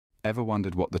Ever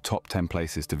wondered what the top 10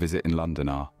 places to visit in London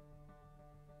are?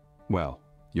 Well,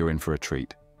 you're in for a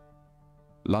treat.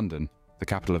 London, the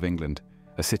capital of England,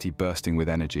 a city bursting with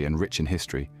energy and rich in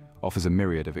history, offers a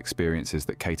myriad of experiences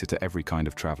that cater to every kind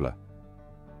of traveller.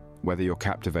 Whether you're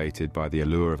captivated by the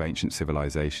allure of ancient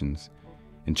civilizations,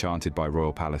 enchanted by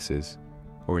royal palaces,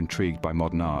 or intrigued by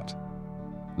modern art,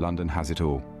 London has it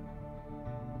all.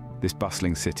 This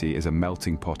bustling city is a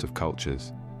melting pot of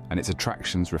cultures, and its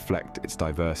attractions reflect its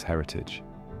diverse heritage.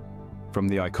 From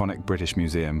the iconic British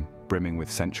Museum, brimming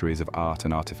with centuries of art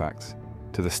and artifacts,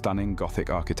 to the stunning Gothic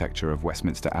architecture of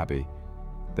Westminster Abbey,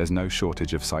 there's no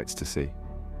shortage of sights to see.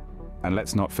 And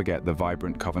let's not forget the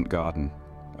vibrant Covent Garden,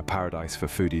 a paradise for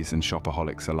foodies and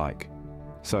shopaholics alike.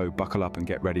 So buckle up and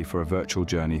get ready for a virtual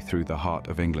journey through the heart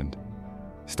of England.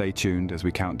 Stay tuned as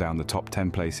we count down the top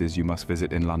 10 places you must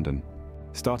visit in London.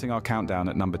 Starting our countdown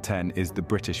at number 10 is the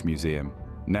British Museum.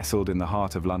 Nestled in the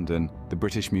heart of London, the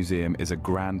British Museum is a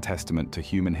grand testament to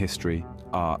human history,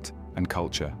 art, and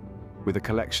culture. With a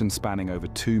collection spanning over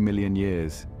 2 million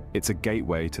years, it's a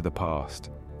gateway to the past,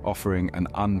 offering an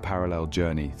unparalleled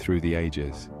journey through the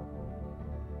ages.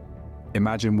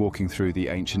 Imagine walking through the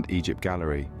ancient Egypt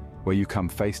gallery, where you come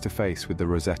face to face with the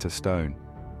Rosetta Stone,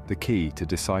 the key to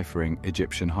deciphering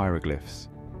Egyptian hieroglyphs.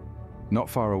 Not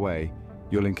far away,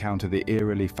 you'll encounter the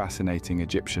eerily fascinating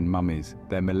Egyptian mummies,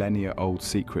 their millennia-old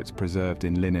secrets preserved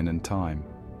in linen and time.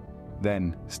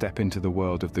 Then, step into the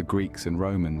world of the Greeks and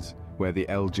Romans, where the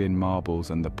Elgin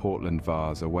marbles and the Portland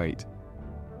vase await.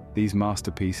 These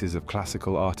masterpieces of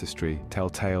classical artistry tell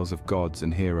tales of gods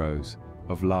and heroes,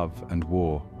 of love and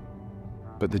war.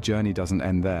 But the journey doesn't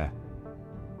end there.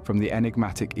 From the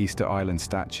enigmatic Easter Island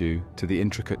statue to the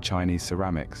intricate Chinese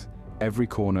ceramics, every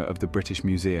corner of the British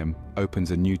Museum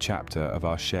opens a new chapter of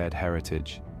our shared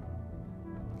heritage.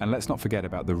 And let's not forget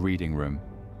about the Reading Room,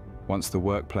 once the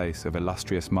workplace of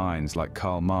illustrious minds like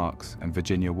Karl Marx and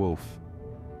Virginia Woolf.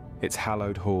 Its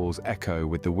hallowed halls echo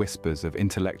with the whispers of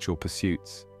intellectual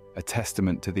pursuits, a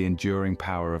testament to the enduring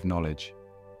power of knowledge.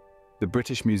 The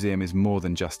British Museum is more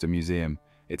than just a museum.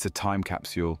 It's a time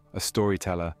capsule, a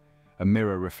storyteller, a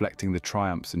mirror reflecting the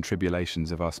triumphs and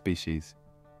tribulations of our species.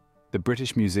 The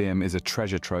British Museum is a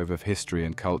treasure trove of history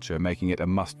and culture, making it a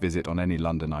must-visit on any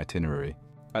London itinerary.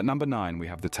 At number 9, we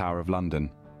have the Tower of London.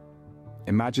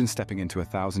 Imagine stepping into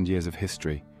 1,000 years of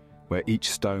history, where each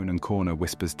stone and corner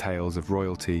whispers tales of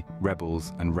royalty,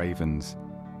 rebels, and ravens.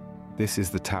 This is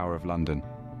the Tower of London,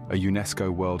 a UNESCO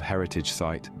World Heritage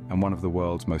Site and one of the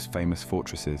world's most famous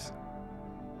fortresses.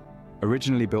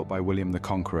 Originally built by William the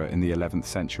Conqueror in the 11th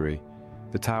century,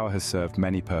 the tower has served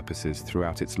many purposes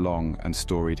throughout its long and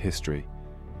storied history.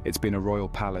 It's been a royal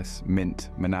palace, mint,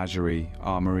 menagerie,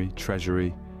 armory,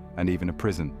 treasury, and even a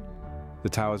prison. The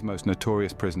tower's most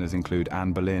notorious prisoners include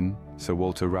Anne Boleyn, Sir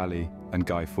Walter Raleigh, and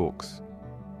Guy Fawkes.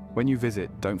 When you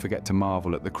visit, don't forget to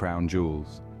marvel at the crown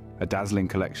jewels, a dazzling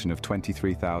collection of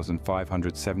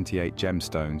 23,578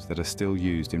 gemstones that are still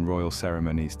used in royal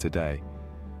ceremonies today.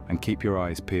 And keep your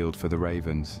eyes peeled for the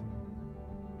ravens.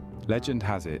 Legend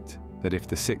has it that if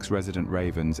the 6 resident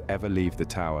ravens ever leave the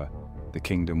tower, the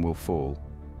kingdom will fall.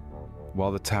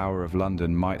 While the Tower of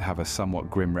London might have a somewhat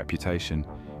grim reputation,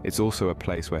 it's also a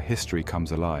place where history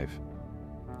comes alive.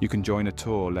 You can join a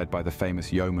tour led by the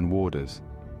famous yeoman warders,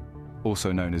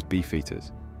 also known as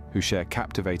beefeaters, who share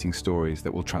captivating stories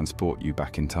that will transport you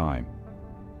back in time.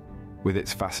 With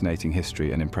its fascinating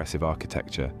history and impressive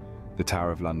architecture, the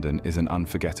Tower of London is an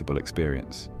unforgettable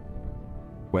experience.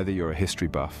 Whether you're a history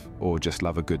buff or just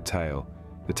love a good tale,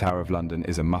 the Tower of London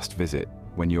is a must-visit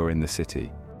when you're in the city.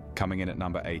 Coming in at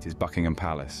number 8 is Buckingham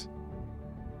Palace.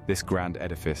 This grand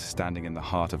edifice, standing in the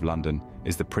heart of London,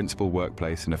 is the principal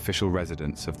workplace and official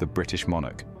residence of the British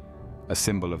monarch, a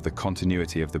symbol of the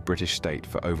continuity of the British state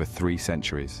for over 3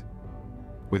 centuries.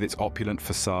 With its opulent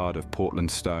facade of Portland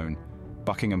stone,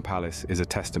 Buckingham Palace is a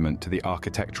testament to the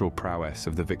architectural prowess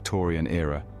of the Victorian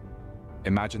era.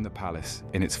 Imagine the palace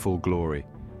in its full glory,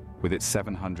 with its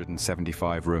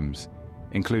 775 rooms,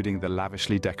 including the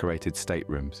lavishly decorated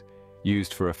staterooms,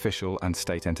 used for official and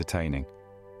state entertaining.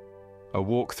 A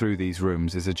walk through these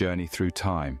rooms is a journey through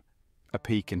time, a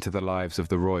peek into the lives of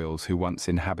the royals who once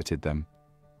inhabited them.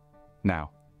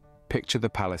 Now, picture the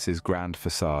palace's grand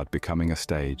facade becoming a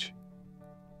stage.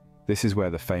 This is where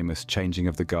the famous changing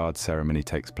of the guard ceremony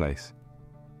takes place.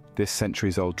 This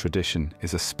centuries-old tradition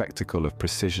is a spectacle of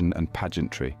precision and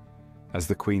pageantry, as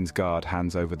the Queen's Guard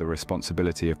hands over the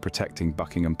responsibility of protecting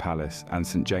Buckingham Palace and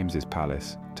St James's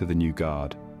Palace to the new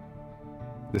guard.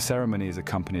 The ceremony is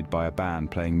accompanied by a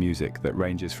band playing music that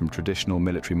ranges from traditional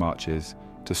military marches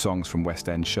to songs from West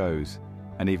End shows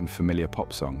and even familiar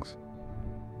pop songs.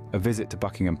 A visit to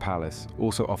Buckingham Palace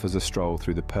also offers a stroll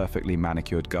through the perfectly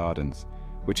manicured gardens,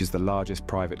 which is the largest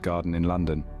private garden in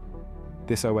London.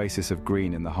 This oasis of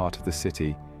green in the heart of the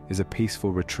city is a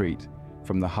peaceful retreat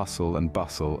from the hustle and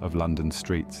bustle of London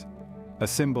streets. A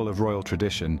symbol of royal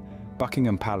tradition,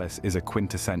 Buckingham Palace is a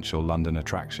quintessential London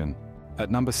attraction.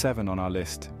 At number 7 on our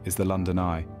list is the London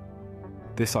Eye.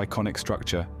 This iconic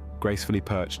structure, gracefully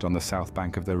perched on the south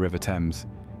bank of the River Thames,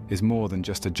 is more than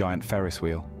just a giant Ferris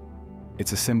wheel.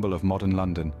 It's a symbol of modern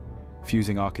London,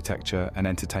 fusing architecture and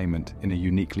entertainment in a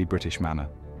uniquely British manner.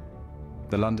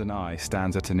 The London Eye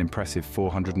stands at an impressive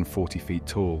 440 feet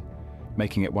tall,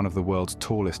 making it one of the world's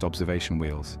tallest observation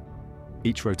wheels.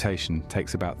 Each rotation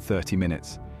takes about 30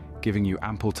 minutes, giving you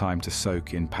ample time to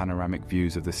soak in panoramic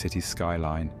views of the city's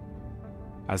skyline.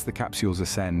 As the capsules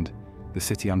ascend, the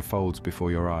city unfolds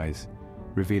before your eyes,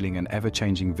 revealing an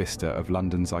ever-changing vista of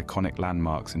London's iconic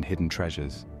landmarks and hidden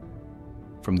treasures.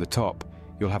 From the top,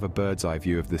 you'll have a bird's-eye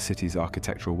view of the city's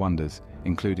architectural wonders,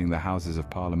 including the Houses of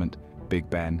Parliament, Big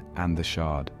Ben, and the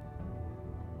Shard.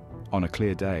 On a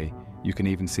clear day, you can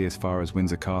even see as far as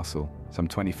Windsor Castle, some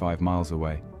 25 miles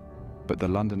away. But the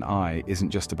London Eye isn't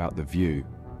just about the view.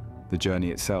 The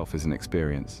journey itself is an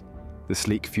experience. The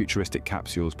sleek, futuristic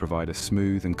capsules provide a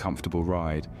smooth and comfortable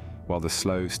ride, while the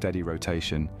slow, steady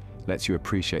rotation lets you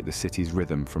appreciate the city's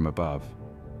rhythm from above.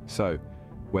 So,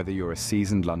 whether you're a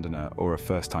seasoned Londoner or a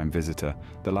first-time visitor,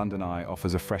 the London Eye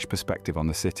offers a fresh perspective on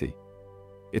the city.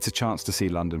 It's a chance to see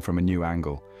London from a new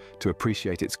angle, to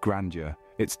appreciate its grandeur,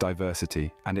 its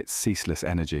diversity, and its ceaseless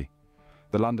energy.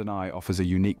 The London Eye offers a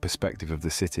unique perspective of the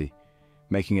city,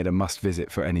 making it a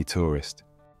must-visit for any tourist.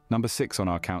 Number 6 on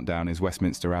our countdown is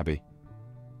Westminster Abbey.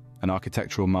 An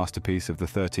architectural masterpiece of the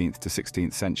 13th to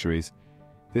 16th centuries,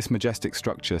 this majestic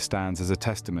structure stands as a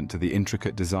testament to the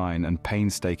intricate design and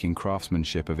painstaking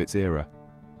craftsmanship of its era.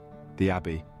 The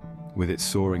Abbey, with its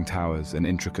soaring towers and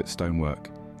intricate stonework,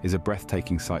 is a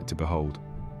breathtaking sight to behold.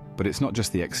 But it's not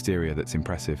just the exterior that's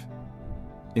impressive.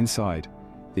 Inside,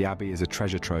 the Abbey is a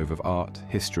treasure trove of art,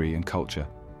 history, and culture.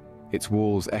 Its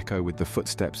walls echo with the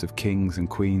footsteps of kings and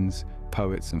queens,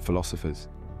 poets and philosophers.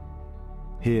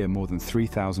 Here, more than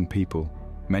 3,000 people,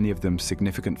 many of them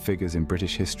significant figures in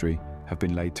British history, have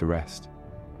been laid to rest.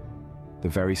 The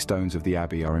very stones of the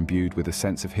Abbey are imbued with a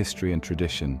sense of history and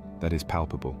tradition that is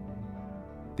palpable.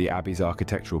 The Abbey's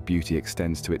architectural beauty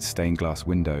extends to its stained glass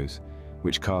windows,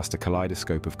 which cast a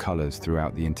kaleidoscope of colours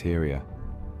throughout the interior.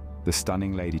 The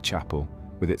stunning Lady Chapel,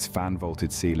 with its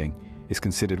fan-vaulted ceiling, is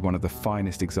considered one of the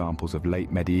finest examples of late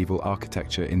medieval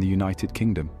architecture in the United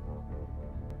Kingdom.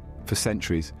 For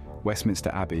centuries, Westminster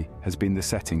Abbey has been the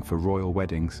setting for royal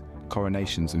weddings,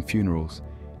 coronations and funerals,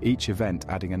 each event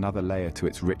adding another layer to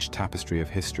its rich tapestry of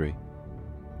history.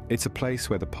 It's a place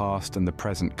where the past and the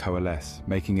present coalesce,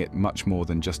 making it much more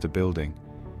than just a building.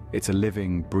 It's a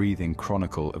living, breathing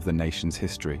chronicle of the nation's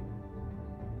history.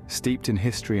 Steeped in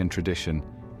history and tradition,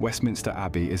 Westminster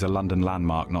Abbey is a London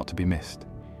landmark not to be missed.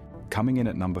 Coming in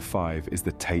at number 5 is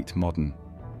the Tate Modern.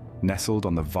 Nestled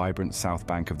on the vibrant south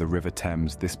bank of the River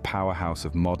Thames, this powerhouse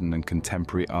of modern and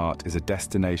contemporary art is a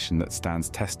destination that stands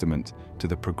testament to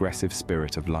the progressive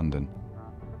spirit of London.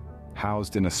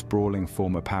 Housed in a sprawling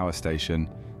former power station,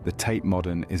 the Tate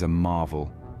Modern is a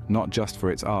marvel, not just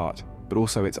for its art, but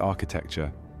also its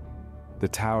architecture. The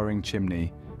towering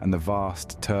chimney and the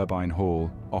vast turbine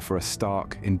hall offer a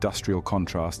stark, industrial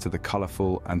contrast to the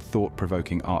colourful and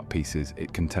thought-provoking art pieces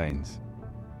it contains.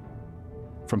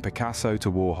 From Picasso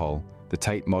to Warhol, the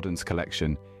Tate Modern's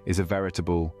collection is a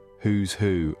veritable who's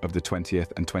who of the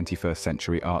 20th and 21st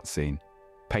century art scene.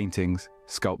 Paintings,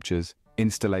 sculptures,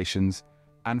 installations,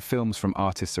 and films from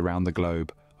artists around the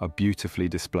globe are beautifully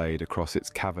displayed across its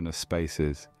cavernous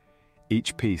spaces,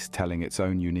 each piece telling its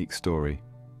own unique story.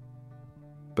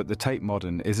 But the Tate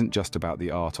Modern isn't just about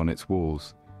the art on its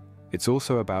walls. It's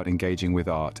also about engaging with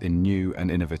art in new and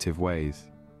innovative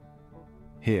ways.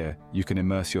 Here, you can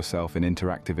immerse yourself in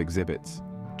interactive exhibits,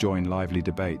 join lively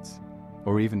debates,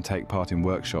 or even take part in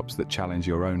workshops that challenge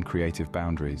your own creative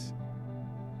boundaries.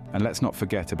 And let's not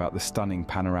forget about the stunning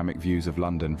panoramic views of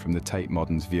London from the Tate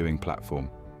Modern's viewing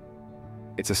platform.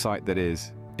 It's a site that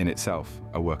is, in itself,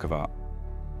 a work of art.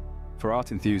 For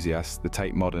art enthusiasts, the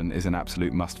Tate Modern is an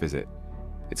absolute must-visit.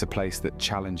 It's a place that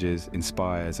challenges,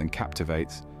 inspires, and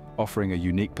captivates, offering a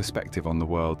unique perspective on the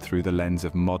world through the lens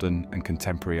of modern and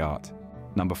contemporary art.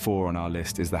 Number 4 on our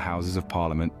list is the Houses of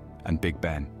Parliament and Big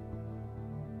Ben.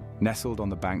 Nestled on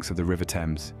the banks of the River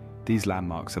Thames, these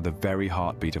landmarks are the very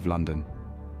heartbeat of London.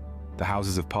 The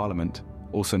Houses of Parliament,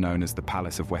 also known as the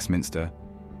Palace of Westminster,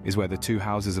 is where the two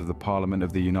houses of the Parliament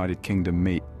of the United Kingdom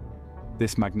meet.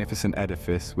 This magnificent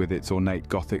edifice, with its ornate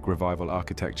Gothic Revival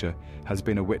architecture, has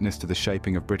been a witness to the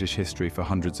shaping of British history for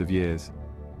hundreds of years.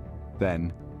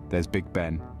 Then, there's Big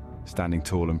Ben, standing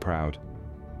tall and proud.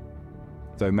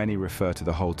 Though many refer to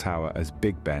the whole tower as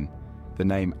Big Ben, the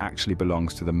name actually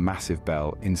belongs to the massive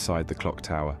bell inside the clock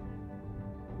tower.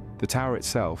 The tower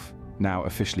itself, now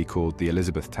officially called the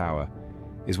Elizabeth Tower,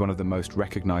 is one of the most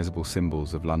recognizable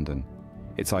symbols of London.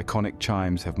 Its iconic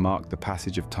chimes have marked the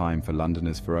passage of time for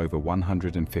Londoners for over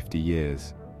 150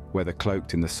 years. Whether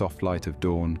cloaked in the soft light of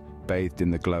dawn, bathed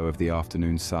in the glow of the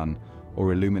afternoon sun,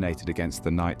 or illuminated against the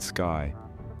night sky,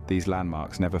 these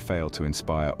landmarks never fail to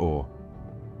inspire awe.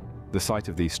 The sight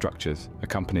of these structures,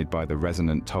 accompanied by the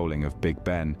resonant tolling of Big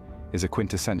Ben, is a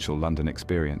quintessential London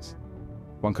experience.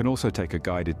 One can also take a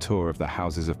guided tour of the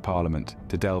Houses of Parliament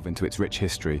to delve into its rich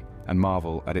history and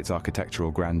marvel at its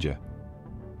architectural grandeur.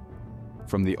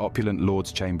 From the opulent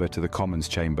Lord's Chamber to the Commons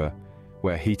Chamber,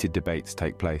 where heated debates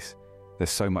take place, there's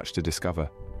so much to discover.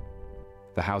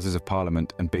 The Houses of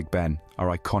Parliament and Big Ben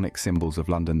are iconic symbols of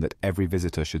London that every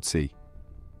visitor should see.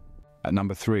 At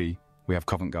number 3, we have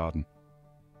Covent Garden.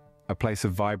 A place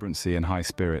of vibrancy and high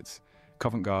spirits,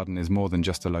 Covent Garden is more than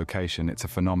just a location, it's a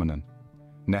phenomenon.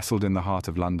 Nestled in the heart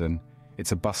of London,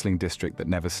 it's a bustling district that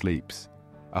never sleeps,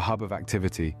 a hub of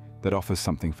activity that offers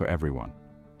something for everyone.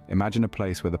 Imagine a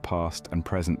place where the past and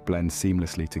present blend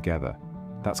seamlessly together.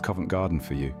 That's Covent Garden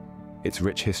for you. Its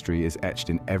rich history is etched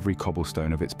in every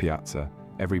cobblestone of its piazza,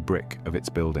 every brick of its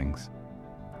buildings.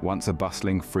 Once a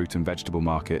bustling fruit and vegetable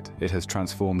market, it has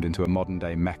transformed into a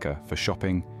modern-day mecca for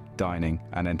shopping, dining,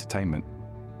 and entertainment.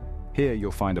 Here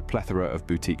you'll find a plethora of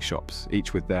boutique shops,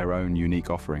 each with their own unique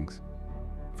offerings.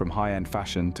 From high-end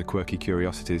fashion to quirky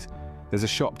curiosities, there's a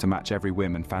shop to match every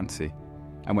whim and fancy.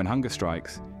 And when hunger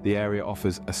strikes, the area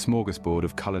offers a smorgasbord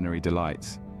of culinary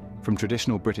delights. From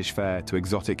traditional British fare to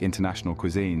exotic international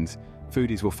cuisines,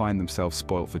 foodies will find themselves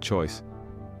spoilt for choice.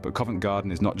 But Covent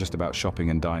Garden is not just about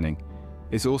shopping and dining.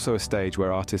 It's also a stage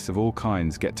where artists of all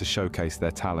kinds get to showcase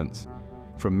their talents.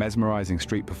 From mesmerizing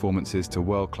street performances to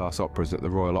world-class operas at the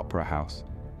Royal Opera House,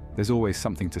 there's always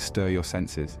something to stir your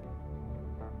senses.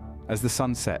 As the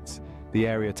sun sets, the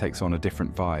area takes on a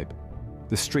different vibe.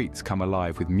 The streets come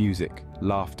alive with music,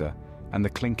 laughter, and the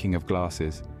clinking of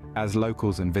glasses, as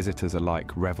locals and visitors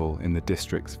alike revel in the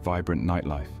district's vibrant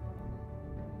nightlife.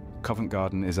 Covent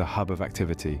Garden is a hub of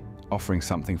activity, offering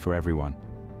something for everyone.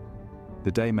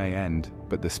 The day may end,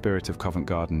 but the spirit of Covent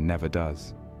Garden never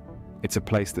does. It's a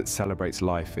place that celebrates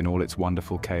life in all its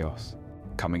wonderful chaos.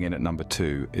 Coming in at number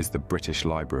 2 is the British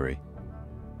Library.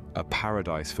 A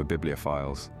paradise for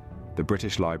bibliophiles, the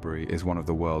British Library is one of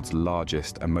the world's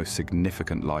largest and most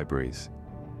significant libraries.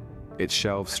 Its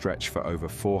shelves stretch for over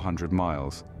 400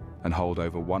 miles and hold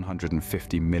over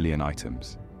 150 million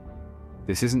items.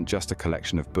 This isn't just a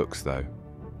collection of books, though.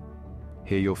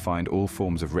 Here you'll find all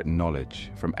forms of written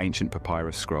knowledge, from ancient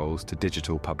papyrus scrolls to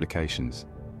digital publications.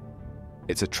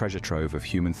 It's a treasure trove of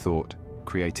human thought,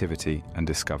 creativity, and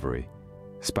discovery,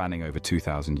 spanning over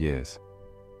 2,000 years.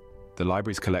 The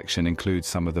library's collection includes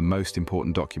some of the most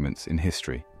important documents in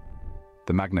history.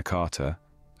 The Magna Carta,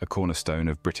 a cornerstone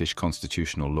of British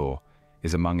constitutional law,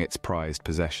 is among its prized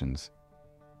possessions.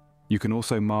 You can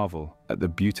also marvel at the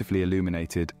beautifully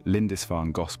illuminated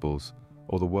Lindisfarne Gospels,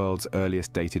 or the world's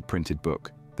earliest dated printed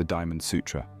book, the Diamond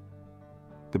Sutra.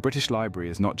 The British Library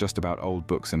is not just about old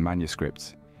books and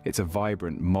manuscripts. It's a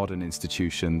vibrant, modern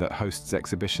institution that hosts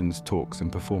exhibitions, talks,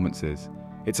 and performances.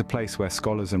 It's a place where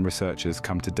scholars and researchers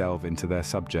come to delve into their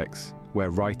subjects,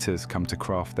 where writers come to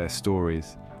craft their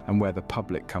stories, and where the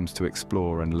public comes to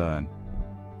explore and learn.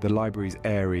 The library's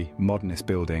airy, modernist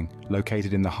building,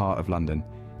 located in the heart of London,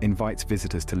 invites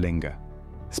visitors to linger,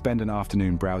 spend an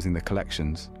afternoon browsing the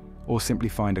collections, or simply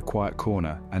find a quiet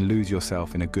corner and lose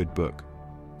yourself in a good book.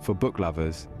 For book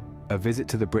lovers, a visit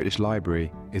to the British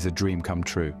Library is a dream come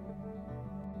true.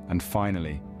 And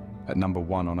finally, at number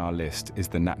 1 on our list is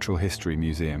the Natural History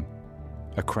Museum.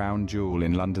 A crown jewel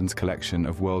in London's collection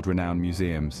of world-renowned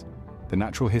museums, the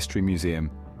Natural History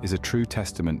Museum is a true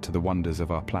testament to the wonders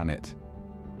of our planet.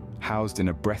 Housed in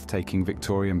a breathtaking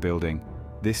Victorian building,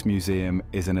 this museum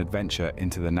is an adventure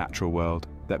into the natural world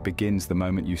that begins the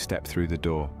moment you step through the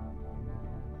door.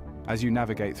 As you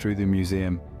navigate through the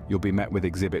museum, you'll be met with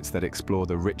exhibits that explore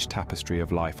the rich tapestry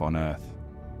of life on Earth.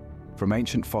 From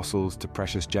ancient fossils to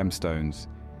precious gemstones,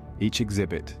 each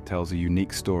exhibit tells a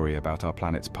unique story about our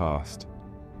planet's past.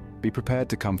 Be prepared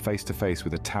to come face to face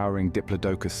with a towering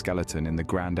Diplodocus skeleton in the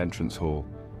grand entrance hall,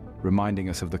 reminding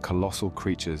us of the colossal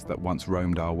creatures that once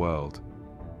roamed our world.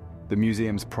 The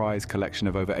museum's prize collection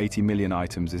of over 80 million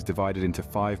items is divided into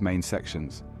 5 main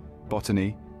sections: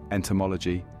 botany,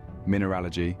 entomology,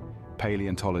 mineralogy,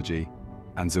 paleontology,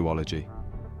 and zoology.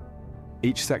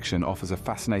 Each section offers a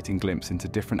fascinating glimpse into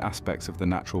different aspects of the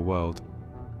natural world.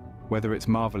 Whether it's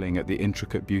marveling at the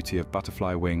intricate beauty of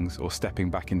butterfly wings or stepping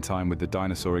back in time with the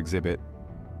dinosaur exhibit,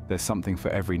 there's something for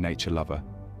every nature lover.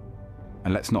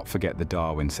 And let's not forget the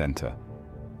Darwin Centre,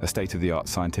 a state-of-the-art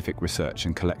scientific research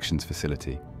and collections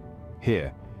facility.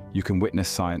 Here, you can witness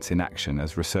science in action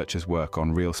as researchers work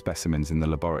on real specimens in the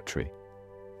laboratory.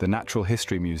 The Natural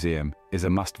History Museum is a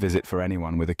must-visit for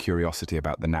anyone with a curiosity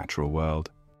about the natural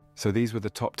world. So these were the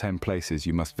top 10 places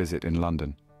you must visit in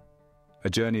London. A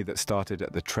journey that started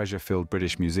at the treasure-filled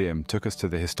British Museum took us to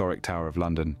the historic Tower of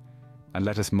London and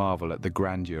let us marvel at the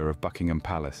grandeur of Buckingham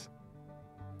Palace.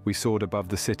 We soared above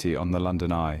the city on the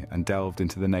London Eye and delved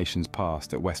into the nation's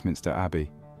past at Westminster Abbey.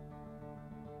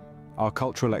 Our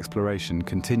cultural exploration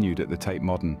continued at the Tate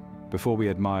Modern before we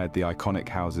admired the iconic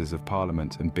houses of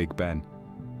Parliament and Big Ben.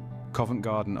 Covent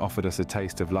Garden offered us a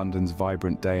taste of London's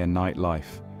vibrant day and night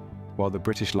life, while the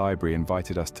British Library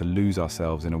invited us to lose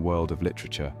ourselves in a world of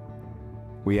literature.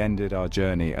 We ended our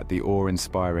journey at the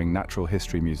awe-inspiring Natural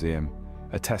History Museum,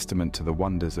 a testament to the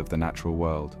wonders of the natural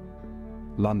world.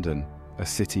 London, a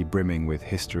city brimming with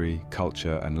history,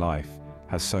 culture, and life,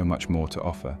 has so much more to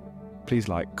offer. Please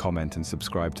like, comment, and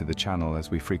subscribe to the channel as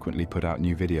we frequently put out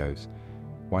new videos.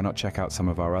 Why not check out some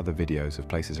of our other videos of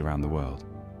places around the world?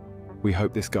 We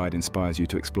hope this guide inspires you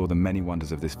to explore the many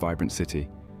wonders of this vibrant city.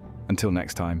 Until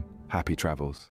next time, happy travels.